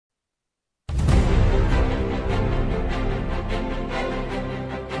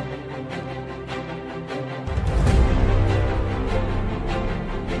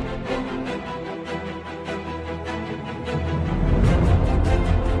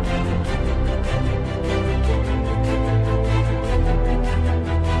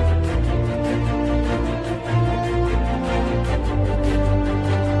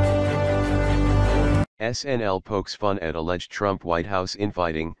SNL pokes fun at alleged Trump White House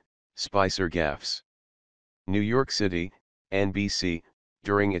infighting, Spicer gaffes. New York City, NBC,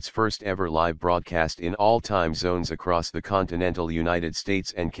 during its first ever live broadcast in all time zones across the continental United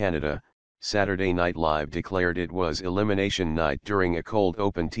States and Canada, Saturday Night Live declared it was elimination night during a cold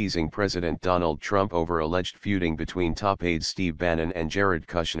open teasing President Donald Trump over alleged feuding between top aides Steve Bannon and Jared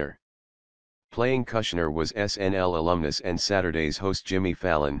Kushner. Playing Kushner was SNL alumnus and Saturday's host Jimmy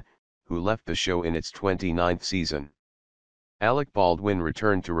Fallon, who left the show in its 29th season. Alec Baldwin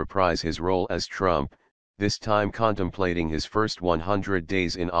returned to reprise his role as Trump, this time contemplating his first 100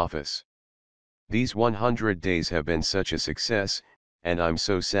 days in office. "These 100 days have been such a success, and I'm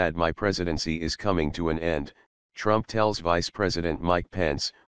so sad my presidency is coming to an end," Trump tells Vice President Mike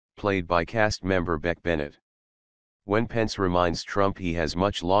Pence, played by cast member Beck Bennett. When Pence reminds Trump he has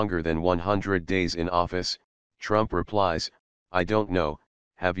much longer than 100 days in office, Trump replies, "I don't know,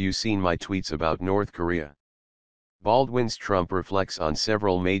 have you seen my tweets about North Korea?" Baldwin's Trump reflects on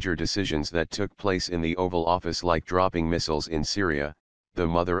several major decisions that took place in the Oval Office, like dropping missiles in Syria, the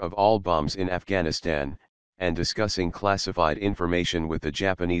mother of all bombs in Afghanistan, and discussing classified information with the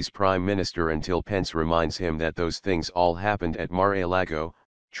Japanese Prime Minister, until Pence reminds him that those things all happened at Mar-a-Lago,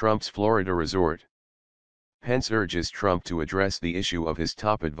 Trump's Florida resort. Pence urges Trump to address the issue of his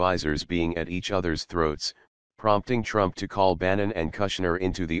top advisors being at each other's throats, prompting Trump to call Bannon and Kushner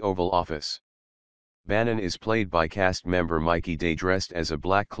into the Oval Office. Bannon is played by cast member Mikey Day, dressed as a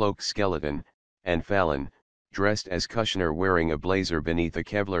black cloak skeleton, and Fallon, dressed as Kushner wearing a blazer beneath a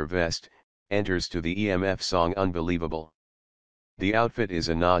Kevlar vest, enters to the EMF song Unbelievable. The outfit is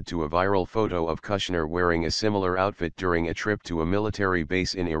a nod to a viral photo of Kushner wearing a similar outfit during a trip to a military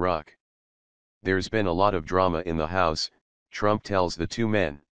base in Iraq. "There's been a lot of drama in the House," Trump tells the two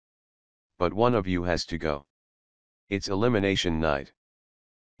men. "But one of you has to go. It's elimination night."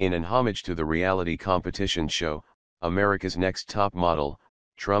 In an homage to the reality competition show, America's Next Top Model,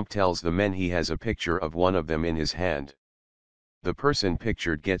 Trump tells the men he has a picture of one of them in his hand. "The person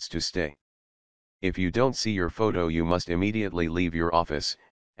pictured gets to stay. If you don't see your photo, you must immediately leave your office,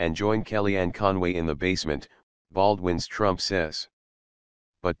 and join Kellyanne Conway in the basement," Baldwin's Trump says.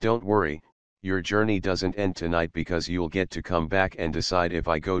 "But don't worry, your journey doesn't end tonight, because you'll get to come back and decide if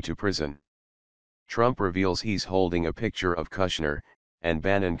I go to prison." Trump reveals he's holding a picture of Kushner, and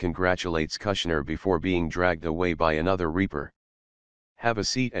Bannon congratulates Kushner before being dragged away by another Reaper. "Have a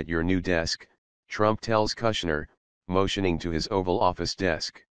seat at your new desk," Trump tells Kushner, motioning to his Oval Office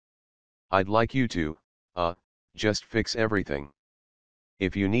desk. "I'd like you to, just fix everything.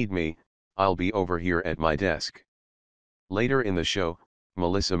 If you need me, I'll be over here at my desk." Later in the show,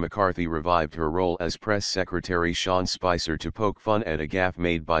 Melissa McCarthy revived her role as Press Secretary Sean Spicer to poke fun at a gaffe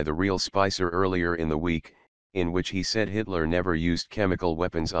made by the real Spicer earlier in the week, in which he said Hitler never used chemical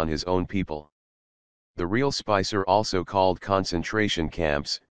weapons on his own people. The real Spicer also called concentration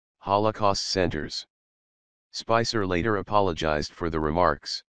camps Holocaust centers. Spicer later apologized for the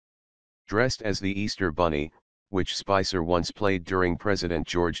remarks. Dressed as the Easter Bunny, which Spicer once played during President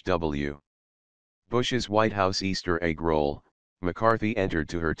George W. Bush's White House Easter egg roll, McCarthy entered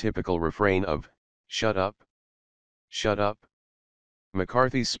to her typical refrain of, "Shut up. Shut up."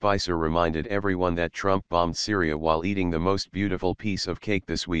 McCarthy's Spicer reminded everyone that Trump bombed Syria while eating the most beautiful piece of cake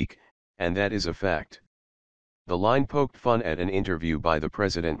this week, and that is a fact. The line poked fun at an interview by the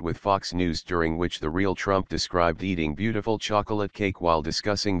president with Fox News, during which the real Trump described eating beautiful chocolate cake while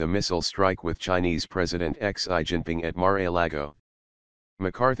discussing the missile strike with Chinese President Xi Jinping at Mar-a-Lago.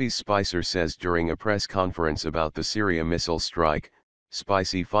 McCarthy's Spicer says during a press conference about the Syria missile strike,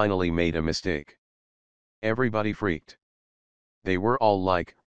 Spicy finally made a mistake. Everybody freaked. They were all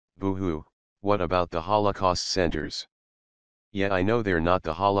like, "Boo-hoo, what about the Holocaust centers?" "Yeah, I know they're not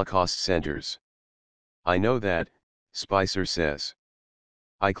the Holocaust centers. I know that," Spicer says.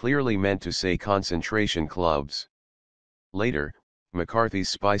 "I clearly meant to say concentration clubs." Later, McCarthy's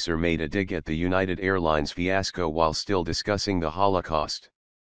Spicer made a dig at the United Airlines fiasco while still discussing the Holocaust.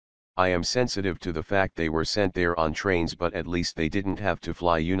 "I am sensitive to the fact they were sent there on trains, but at least they didn't have to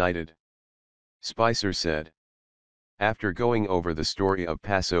fly United," Spicer said. After going over the story of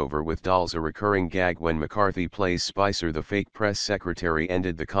Passover with dolls, a recurring gag when McCarthy plays Spicer, the fake press secretary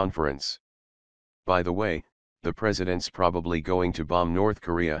ended the conference. "By the way, the president's probably going to bomb North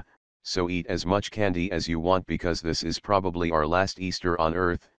Korea, so eat as much candy as you want because this is probably our last Easter on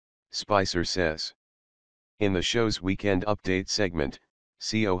Earth," Spicer says. In the show's Weekend Update segment,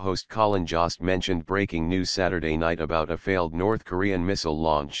 CO host Colin Jost mentioned breaking news Saturday night about a failed North Korean missile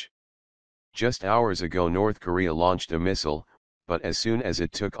launch. "Just hours ago North Korea launched a missile, but as soon as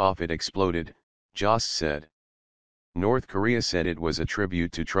it took off it exploded," Jost said. North Korea said it was a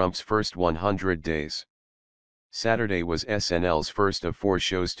tribute to Trump's first 100 days. Saturday was SNL's first of 4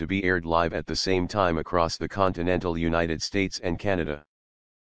 shows to be aired live at the same time across the continental United States and Canada.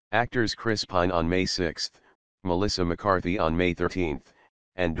 Actors Chris Pine on May 6, Melissa McCarthy on May 13,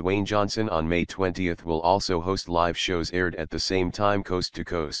 and Dwayne Johnson on May 20 will also host live shows aired at the same time coast to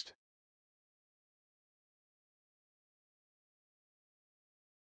coast.